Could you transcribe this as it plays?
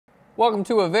Welcome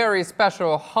to a very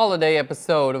special holiday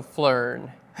episode of Phlearn.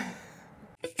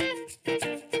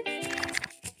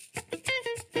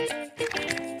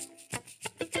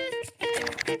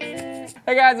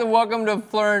 Hey guys, and welcome to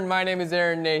Phlearn. My name is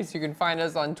Aaron Nace. You can find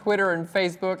us on Twitter and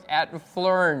Facebook at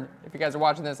Phlearn. If you guys are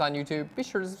watching this on YouTube, be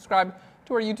sure to subscribe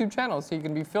to our YouTube channel so you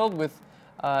can be filled with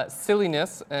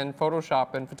silliness and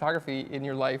Photoshop and photography in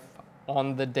your life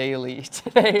on the daily.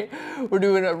 Today, we're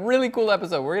doing a really cool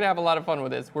episode. We're gonna have a lot of fun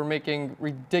with this. We're making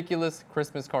ridiculous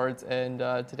Christmas cards, and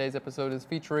today's episode is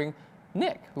featuring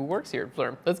Nick, who works here at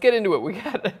Phlearn. Let's get into it. We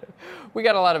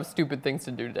got a lot of stupid things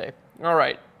to do today. All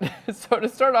right, so to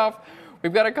start off,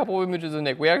 we've got a couple of images of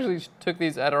Nick. We actually took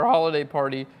these at our holiday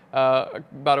party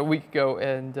about a week ago,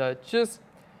 and just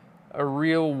a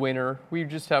real winner. We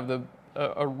just have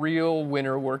a real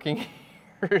winner working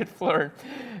here at Phlearn,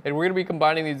 and we're going to be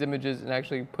combining these images and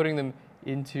actually putting them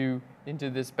into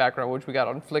this background, which we got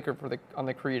on Flickr on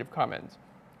the Creative Commons.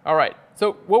 All right,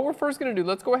 so what we're first going to do,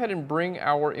 let's go ahead and bring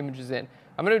our images in.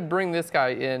 I'm going to bring this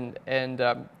guy in, and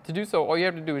to do so, all you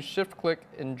have to do is shift-click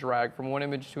and drag from one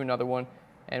image to another one,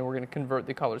 and we're going to convert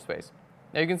the color space.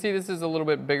 Now you can see this is a little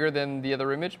bit bigger than the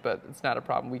other image, but it's not a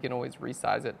problem. We can always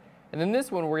resize it. And then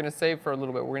this one we're going to save for a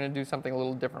little bit. We're going to do something a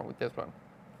little different with this one.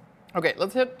 Okay,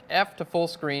 let's hit F to full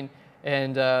screen,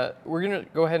 and we're going to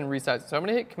go ahead and resize it. So I'm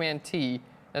going to hit Command T.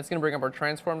 That's going to bring up our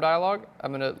transform dialog.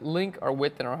 I'm going to link our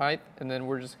width and our height, and then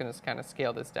we're just going to kind of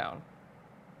scale this down.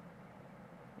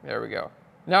 There we go.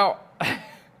 Now,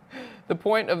 the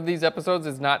point of these episodes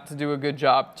is not to do a good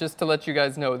job, just to let you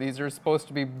guys know. These are supposed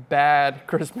to be bad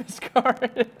Christmas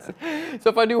cards. So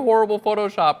if I do horrible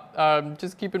Photoshop,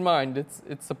 just keep in mind,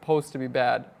 it's supposed to be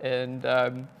bad.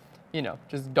 And, you know,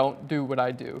 just don't do what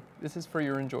I do. This is for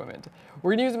your enjoyment.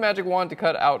 We're going to use a magic wand to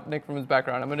cut out Nick from his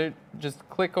background. I'm going to just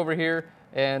click over here,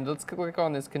 and let's click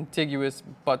on this contiguous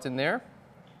button there,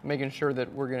 making sure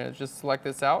that we're going to just select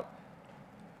this out.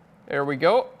 There we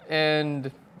go. And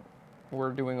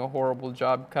we're doing a horrible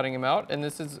job cutting him out, and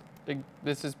this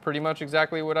is pretty much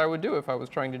exactly what I would do if I was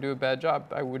trying to do a bad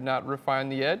job. I would not refine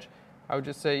the edge. I would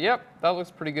just say, yep, that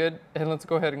looks pretty good, and let's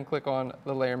go ahead and click on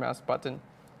the layer mask button,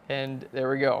 and there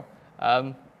we go.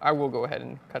 I will go ahead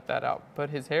and cut that out,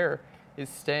 but his hair is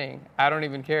staying. I don't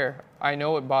even care. I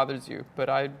know it bothers you, but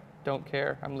I don't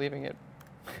care. I'm leaving it.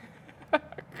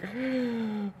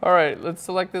 All right, let's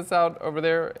select this out over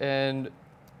there, and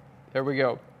there we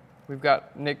go. We've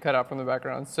got Nick cut out from the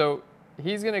background. So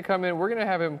he's going to come in. We're going to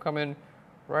have him come in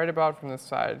right about from the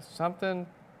side. Something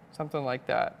like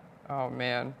that. Oh,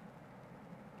 man.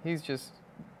 He's just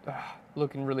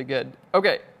looking really good.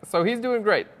 Okay, so he's doing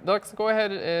great. Let's go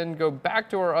ahead and go back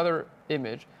to our other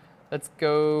image. Let's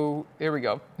go. There we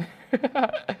go.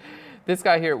 This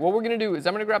guy here. What we're going to do is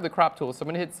I'm going to grab the crop tool. So I'm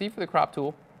going to hit C for the crop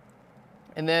tool.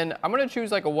 And then I'm going to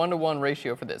choose like a 1-to-1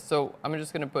 ratio for this. So I'm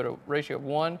just going to put a ratio of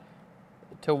 1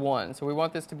 to 1. So we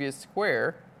want this to be a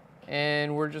square,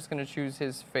 and we're just going to choose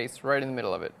his face right in the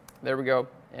middle of it. There we go.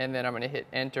 And then I'm going to hit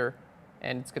enter,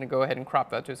 and it's going to go ahead and crop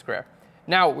that to a square.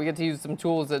 Now we get to use some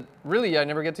tools that really I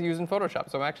never get to use in Photoshop,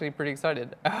 so I'm actually pretty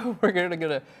excited. We're going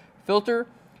to filter,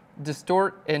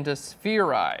 distort, and to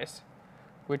spherize,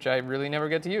 which I really never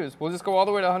get to use. We'll just go all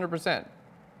the way to 100%.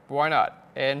 Why not?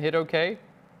 And hit OK.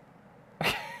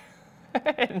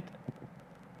 And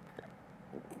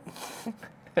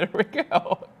there we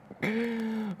go.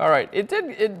 All right, it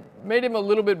made him a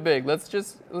little bit big. Let's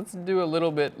do a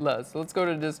little bit less. Let's go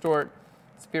to distort,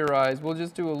 spherize. We'll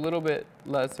just do a little bit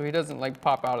less so he doesn't like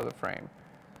pop out of the frame.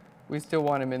 We still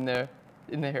want him in the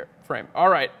frame. All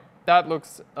right, that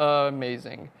looks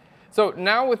amazing. So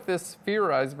now with this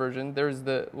spherized version,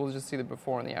 we'll just see the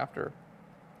before and the after.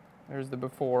 There's the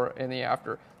before and the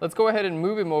after. Let's go ahead and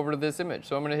move him over to this image.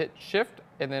 So I'm going to hit Shift,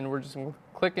 and then we're just going to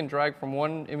click and drag from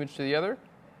one image to the other.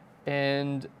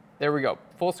 And there we go.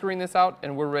 Full screen this out,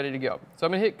 and we're ready to go. So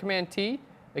I'm going to hit Command T,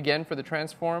 again, for the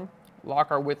transform, lock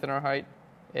our width and our height,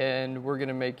 and we're going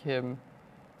to make him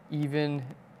even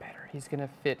better. He's going to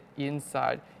fit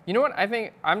inside. You know what? I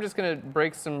think I'm just going to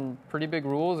break some pretty big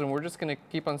rules, and we're just going to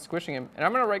keep on squishing him. And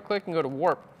I'm going to right-click and go to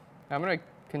Warp. I'm going to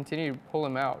continue to pull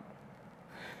him out.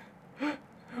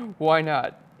 Why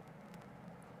not?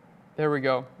 There we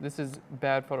go. This is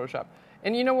bad Photoshop.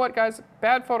 And you know what, guys?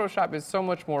 Bad Photoshop is so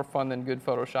much more fun than good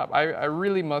Photoshop. I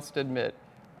really must admit,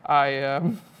 I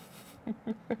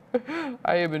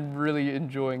have been really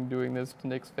enjoying doing this to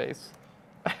Nick's face.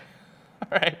 All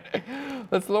right,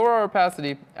 let's lower our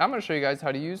opacity. I'm going to show you guys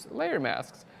how to use layer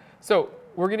masks. So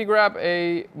we're going to grab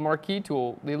a marquee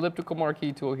tool, the elliptical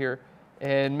marquee tool here,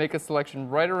 and make a selection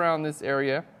right around this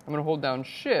area. I'm going to hold down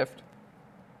Shift.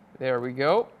 There we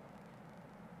go.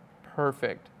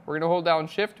 Perfect. We're going to hold down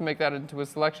Shift to make that into a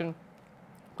selection.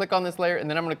 Click on this layer, and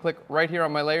then I'm going to click right here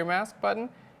on my layer mask button.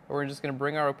 And we're just going to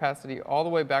bring our opacity all the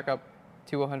way back up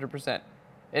to 100%.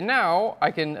 And now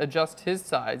I can adjust his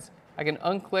size. I can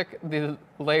unclick the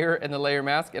layer and the layer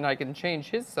mask, and I can change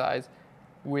his size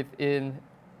within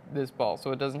this ball,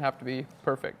 so it doesn't have to be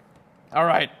perfect. All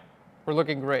right, we're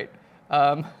looking great.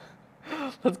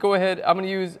 Let's go ahead. I'm going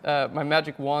to use my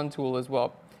magic wand tool as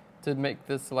well to make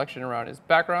this selection around his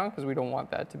background, because we don't want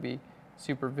that to be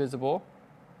super visible.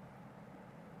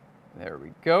 There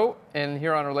we go. And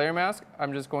here on our layer mask,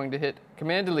 I'm just going to hit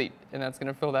Command Delete, and that's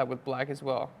going to fill that with black as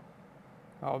well.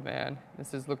 Oh man,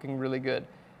 this is looking really good.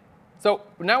 So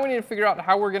now we need to figure out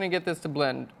how we're going to get this to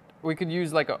blend. We could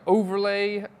use like an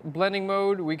overlay blending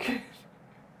mode. We could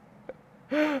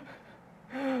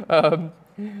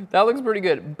that looks pretty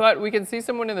good, but we can see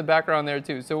someone in the background there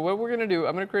too. So what we're going to do,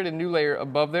 I'm going to create a new layer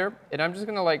above there, and I'm just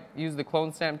going to like use the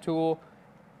clone stamp tool.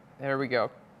 There we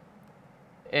go.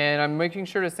 And I'm making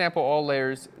sure to sample all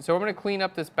layers. So I'm going to clean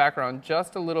up this background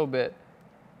just a little bit,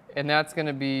 and that's going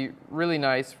to be really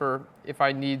nice for if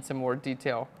I need some more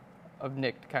detail of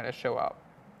Nick to kind of show out.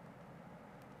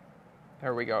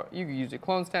 There we go. You can use the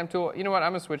clone stamp tool. You know what?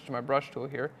 I'm going to switch to my brush tool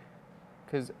here,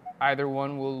 because either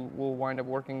one will wind up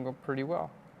working pretty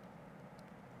well.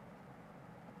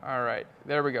 All right,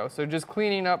 there we go. So just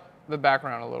cleaning up the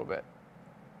background a little bit.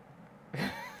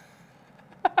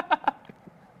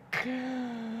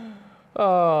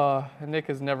 Oh, Nick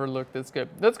has never looked this good.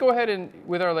 Let's go ahead and,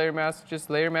 with our layer mask, just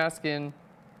layer mask in.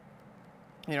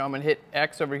 You know, I'm going to hit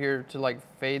X over here to like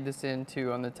fade this in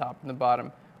too on the top and the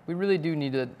bottom. We really do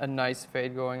need a nice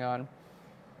fade going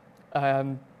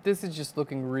on. This is just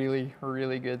looking really,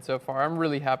 really good so far. I'm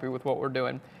really happy with what we're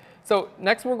doing. So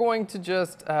next we're going to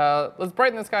just, let's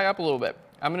brighten this guy up a little bit.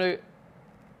 I'm going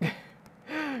to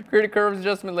create a curves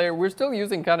adjustment layer. We're still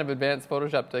using kind of advanced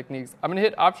Photoshop techniques. I'm going to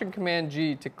hit Option Command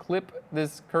G to clip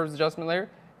this curves adjustment layer.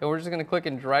 And we're just going to click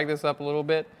and drag this up a little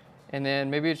bit. And then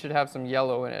maybe it should have some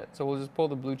yellow in it. So we'll just pull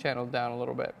the blue channel down a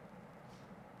little bit.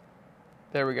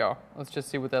 There we go. Let's just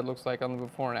see what that looks like on the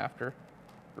before and after.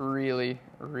 Really,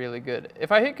 really good.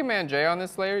 If I hit Command J on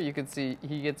this layer, you can see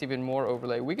he gets even more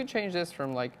overlay. We could change this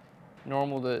from like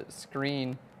normal to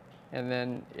screen, and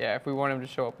then yeah, if we want him to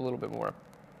show up a little bit more,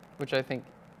 which I think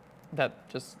that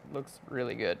just looks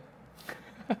really good.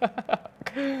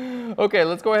 Okay,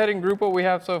 let's go ahead and group what we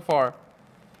have so far.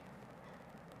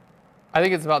 I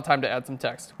think it's about time to add some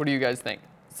text. What do you guys think?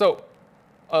 So,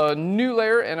 a new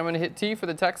layer, and I'm going to hit T for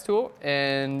the text tool,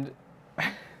 and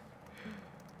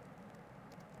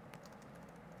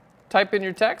type in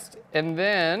your text, and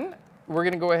then we're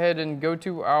going to go ahead and go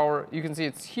to our, you can see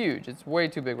it's huge. It's way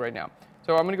too big right now.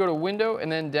 So I'm going to go to Window, and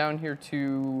then down here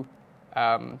to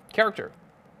Character.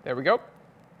 There we go.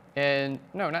 And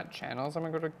no, not Channels. I'm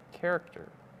going to go to Character.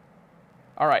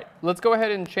 All right, let's go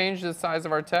ahead and change the size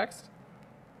of our text.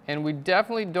 And we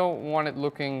definitely don't want it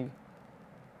looking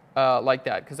like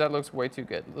that, because that looks way too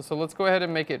good. So let's go ahead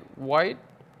and make it white,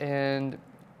 and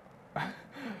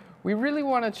we really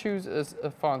want to choose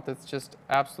a font that's just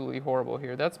absolutely horrible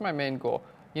here. That's my main goal.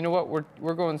 You know what?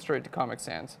 We're going straight to Comic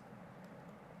Sans.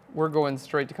 We're going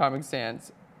straight to Comic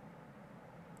Sans.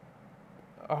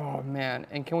 Oh man!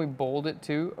 And can we bold it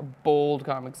too? A bold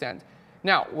Comic Sans.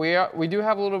 Now we do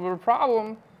have a little bit of a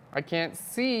problem. I can't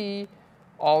see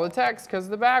all the text because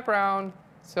of the background,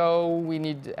 so we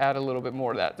need to add a little bit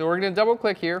more of that. So we're going to double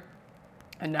click here,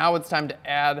 and now it's time to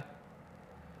add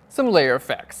some layer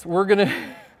effects. We're going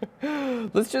to,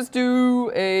 let's just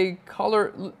do a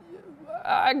color,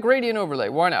 a gradient overlay.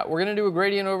 Why not? We're going to do a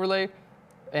gradient overlay,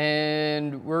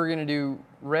 and we're going to do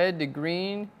red to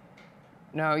green.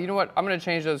 Now, you know what? I'm going to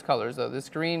change those colors though. This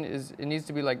green it needs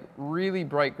to be like really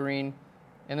bright green,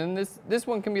 and then this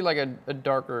one can be like a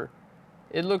darker.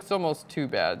 It looks almost too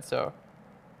bad, so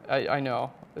I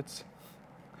know it's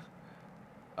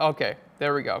okay.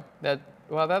 There we go.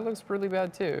 Wow, that looks really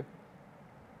bad too.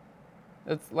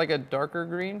 It's like a darker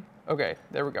green. Okay,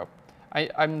 there we go.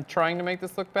 I'm trying to make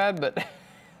this look bad, but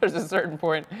there's a certain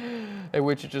point at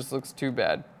which it just looks too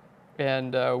bad,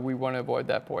 and we want to avoid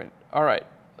that point. All right,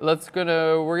 we're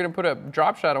gonna put a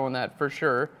drop shadow on that for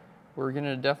sure. We're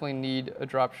gonna definitely need a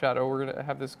drop shadow. We're gonna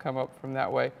have this come up from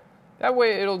that way. That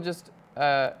way it'll just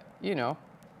you know,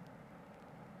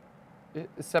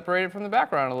 separate it from the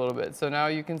background a little bit. So now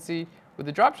you can see with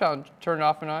the drop shadow turned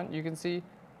off and on, you can see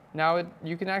now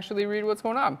you can actually read what's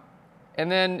going on.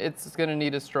 And then it's going to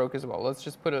need a stroke as well. Let's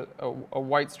just put a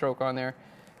white stroke on there.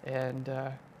 And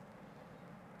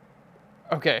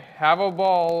okay, have a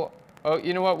ball. Oh,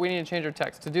 you know what? We need to change our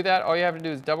text. To do that, all you have to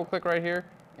do is double click right here,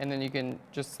 and then you can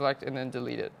just select and then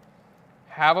delete it.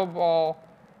 Have a ball.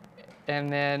 And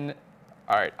then,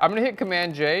 all right, I'm gonna hit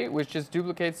Command J, which just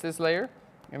duplicates this layer.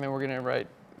 And then we're gonna write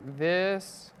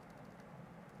this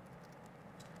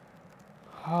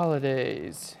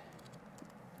holidays.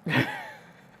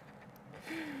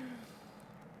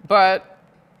 But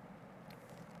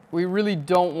we really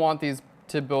don't want these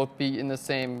to both be in the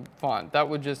same font. That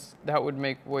would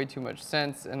make way too much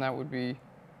sense, and that would be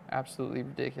absolutely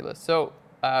ridiculous. So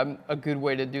a good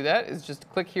way to do that is just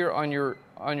click here on your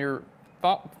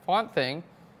font thing,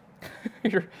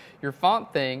 your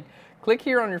font thing. Click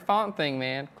here on your font thing,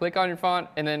 man. Click on your font,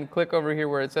 and then click over here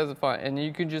where it says the font, and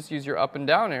you can just use your up and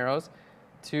down arrows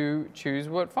to choose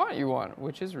what font you want,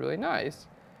 which is really nice.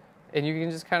 And you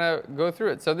can just kind of go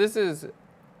through it. So this is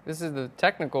the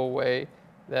technical way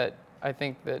that I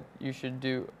think that you should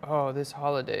do. Oh, this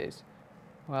holidays.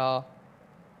 Well,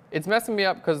 it's messing me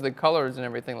up because of the colors and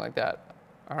everything like that.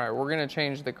 All right, we're gonna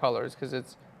change the colors because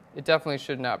it definitely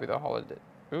should not be the holiday.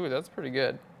 Ooh, that's pretty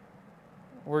good.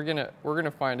 We're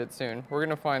gonna find it soon. We're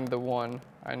gonna find the one.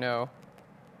 I know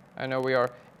we are.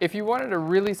 If you wanted to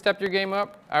really step your game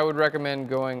up, I would recommend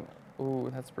going. Ooh,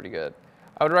 that's pretty good.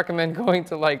 I would recommend going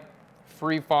to like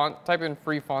free font. Type in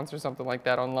free fonts or something like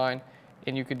that online,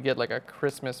 and you could get like a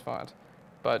Christmas font.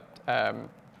 But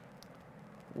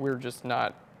we're just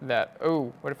not that.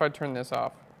 Oh, what if I turn this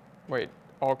off? Wait,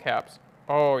 all caps.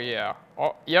 Oh yeah.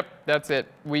 Oh, yep, that's it.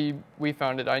 We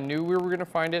found it. I knew we were gonna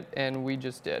find it, and we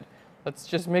just did. Let's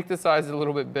just make the size a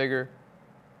little bit bigger.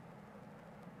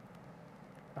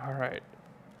 All right,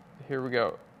 here we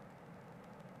go.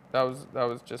 That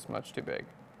was just much too big.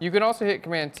 You can also hit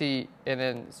Command T and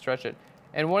then stretch it.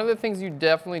 And one of the things you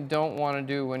definitely don't want to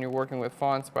do when you're working with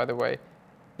fonts, by the way,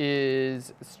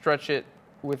 is stretch it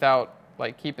without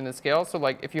like keeping the scale. So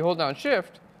like if you hold down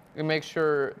Shift, you make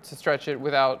sure to stretch it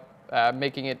without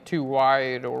making it too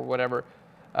wide or whatever.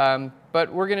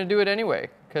 But we're gonna do it anyway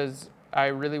because I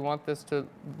really want this to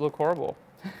look horrible.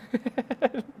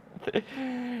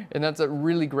 And that's a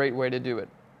really great way to do it.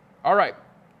 All right,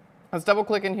 let's double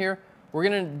click in here. We're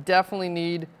gonna definitely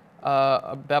need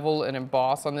a bevel and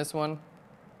emboss on this one.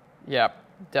 Yeah,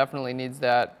 definitely needs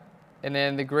that. And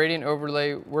then the gradient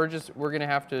overlay, we're gonna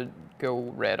have to go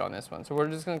red on this one. So we're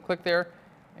just gonna click there,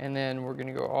 and then we're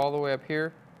gonna go all the way up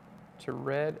here to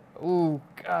red. Ooh,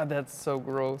 God, that's so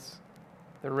gross.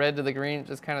 The red to the green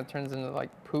just kind of turns into like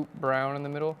poop brown in the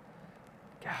middle.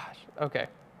 Gosh, okay.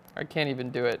 I can't even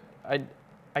do it.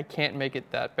 I can't make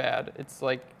it that bad. It's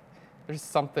like there's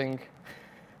something.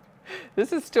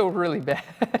 This is still really bad,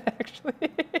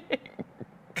 actually.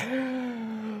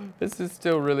 This is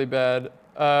still really bad.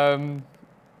 I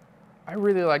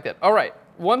really like that. All right,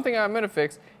 one thing I'm gonna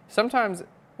fix, sometimes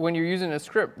when you're using a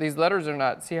script, these letters are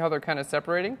not, see how they're kind of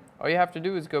separating? All you have to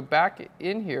do is go back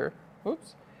in here,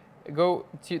 oops, go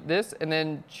to this and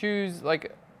then choose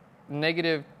like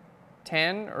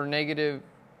 -10 or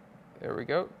there we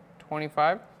go,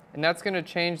 25. And that's gonna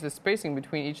change the spacing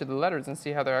between each of the letters and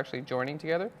see how they're actually joining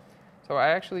together. So I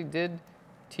actually did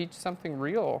teach something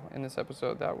real in this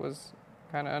episode. That was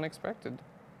kind of unexpected.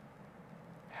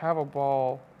 Have a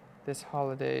ball this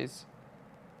holidays.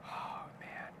 Oh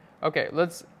man. Okay,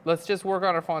 let's just work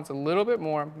on our fonts a little bit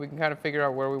more. We can kind of figure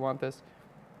out where we want this.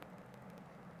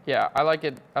 Yeah, I like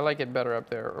it better up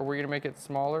there. Are we gonna make it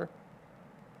smaller?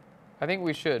 I think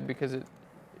we should because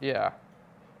yeah.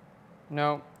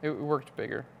 No, it worked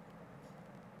bigger.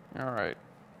 All right.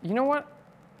 You know what?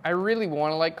 I really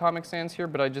want to like Comic Sans here,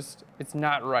 but it's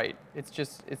not right.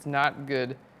 It's not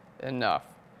good enough.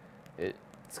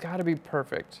 It's got to be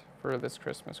perfect for this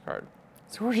Christmas card.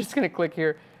 So we're just going to click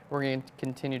here. We're going to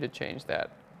continue to change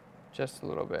that just a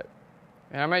little bit.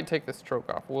 And I might take the stroke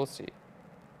off. We'll see.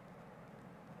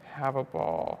 Have a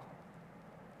ball.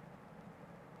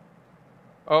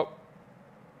 Oh,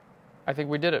 I think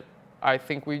we did it. I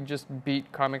think we just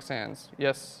beat Comic Sans.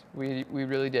 Yes, we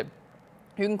really did.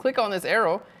 You can click on this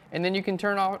arrow, and then you can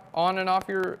turn on and off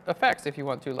your effects if you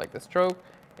want to, like the stroke,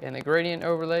 and the gradient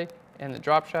overlay, and the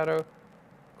drop shadow.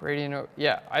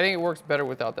 Yeah, I think it works better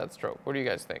without that stroke. What do you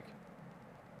guys think?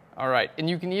 All right, and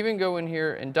you can even go in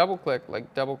here and double click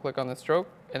on the stroke,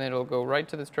 and it'll go right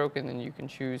to the stroke, and then you can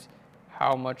choose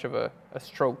how much of a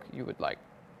stroke you would like.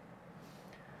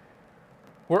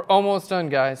 We're almost done,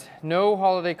 guys. No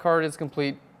holiday card is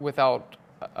complete without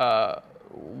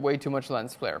way too much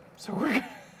lens flare. So we're gonna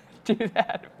do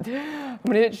that. I'm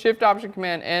gonna hit Shift Option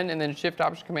Command N and then Shift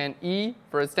Option Command E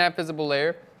for a snap visible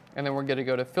layer. And then we're gonna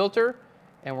go to Filter,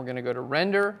 and we're gonna go to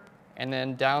Render, and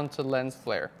then down to Lens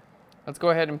Flare. Let's go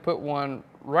ahead and put one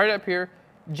right up here.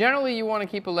 Generally, you wanna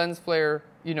keep a lens flare,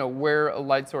 where a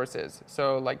light source is.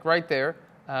 So like right there.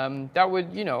 That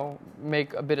would,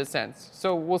 make a bit of sense.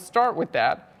 So we'll start with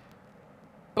that.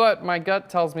 but my gut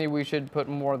tells me we should put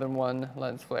more than one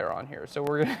lens flare on here. So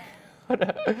we're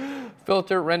gonna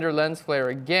filter, render lens flare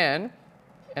again.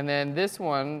 And then this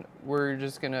one, we're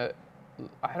just gonna,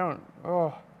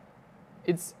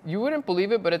 you wouldn't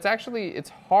believe it, but it's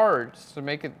hard to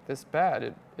make it this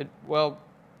bad. Well,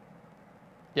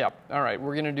 yeah, all right,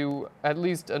 we're gonna do at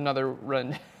least another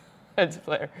lens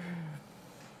flare.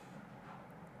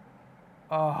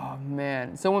 Oh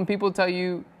man, so when people tell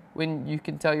you, when you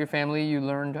can tell your family you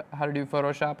learned how to do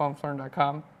Photoshop on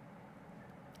Phlearn.com,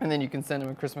 and then you can send them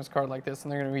a Christmas card like this,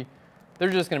 and they're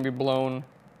just gonna be blown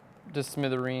to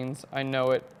smithereens. I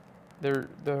know it.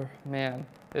 Man,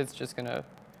 it's just gonna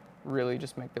really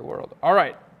just make the world. All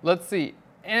right, let's see.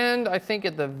 And I think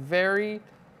at the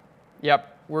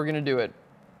yep, we're gonna do it.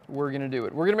 We're gonna do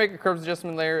it. We're gonna make a curves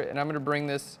adjustment layer, and I'm gonna bring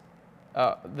this,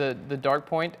 the dark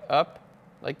point up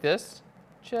like this,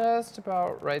 just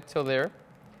about right till there.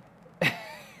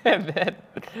 And then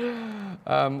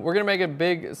we're gonna make a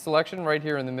big selection right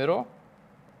here in the middle.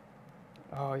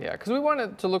 Oh yeah, because we want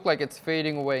it to look like it's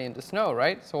fading away into snow,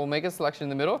 right? So we'll make a selection in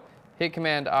the middle, hit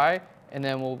Command I, and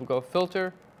then we'll go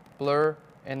filter, blur,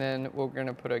 and then we're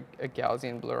gonna put a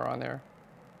Gaussian blur on there.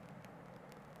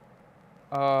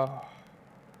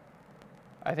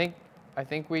 I think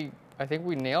we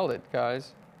nailed it,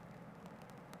 guys.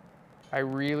 I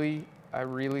really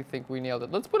think we nailed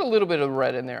it. Let's put a little bit of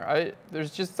red in there.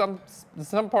 There's just some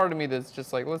part of me that's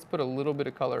just like, let's put a little bit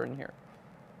of color in here.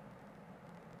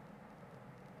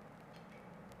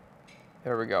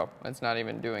 There we go. It's not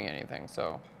even doing anything,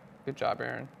 so good job,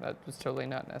 Aaron. That was totally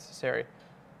not necessary.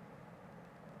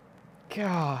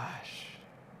 Gosh,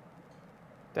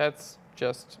 that's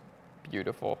just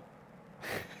beautiful.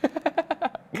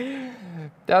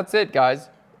 That's it, guys.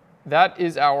 That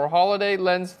is our holiday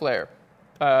lens flare,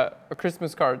 a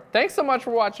Christmas card. Thanks so much for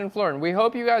watching Phlearn. We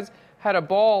hope you guys had a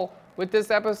ball with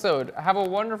this episode. Have a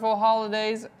wonderful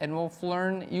holidays, and we'll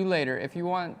Phlearn you later. If you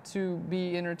want to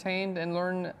be entertained and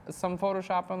learn some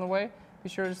Photoshop on the way, be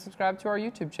sure to subscribe to our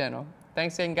YouTube channel.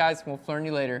 Thanks again, guys, and we'll Phlearn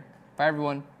you later. Bye,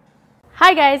 everyone.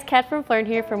 Hi guys, Kat from Phlearn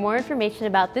here. For more information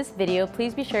about this video,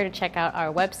 please be sure to check out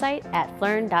our website at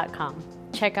phlearn.com.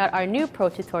 Check out our new pro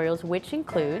tutorials, which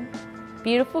include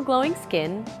beautiful glowing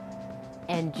skin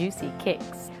and juicy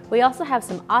kicks. We also have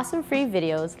some awesome free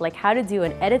videos like how to do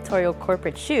an editorial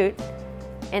corporate shoot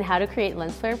and how to create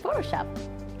lens flare in Photoshop.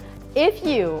 If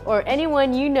you or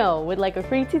anyone you know would like a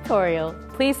free tutorial,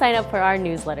 please sign up for our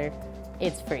newsletter.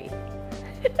 It's free.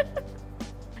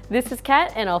 This is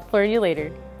Kat, and I'll Phlearn you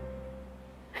later.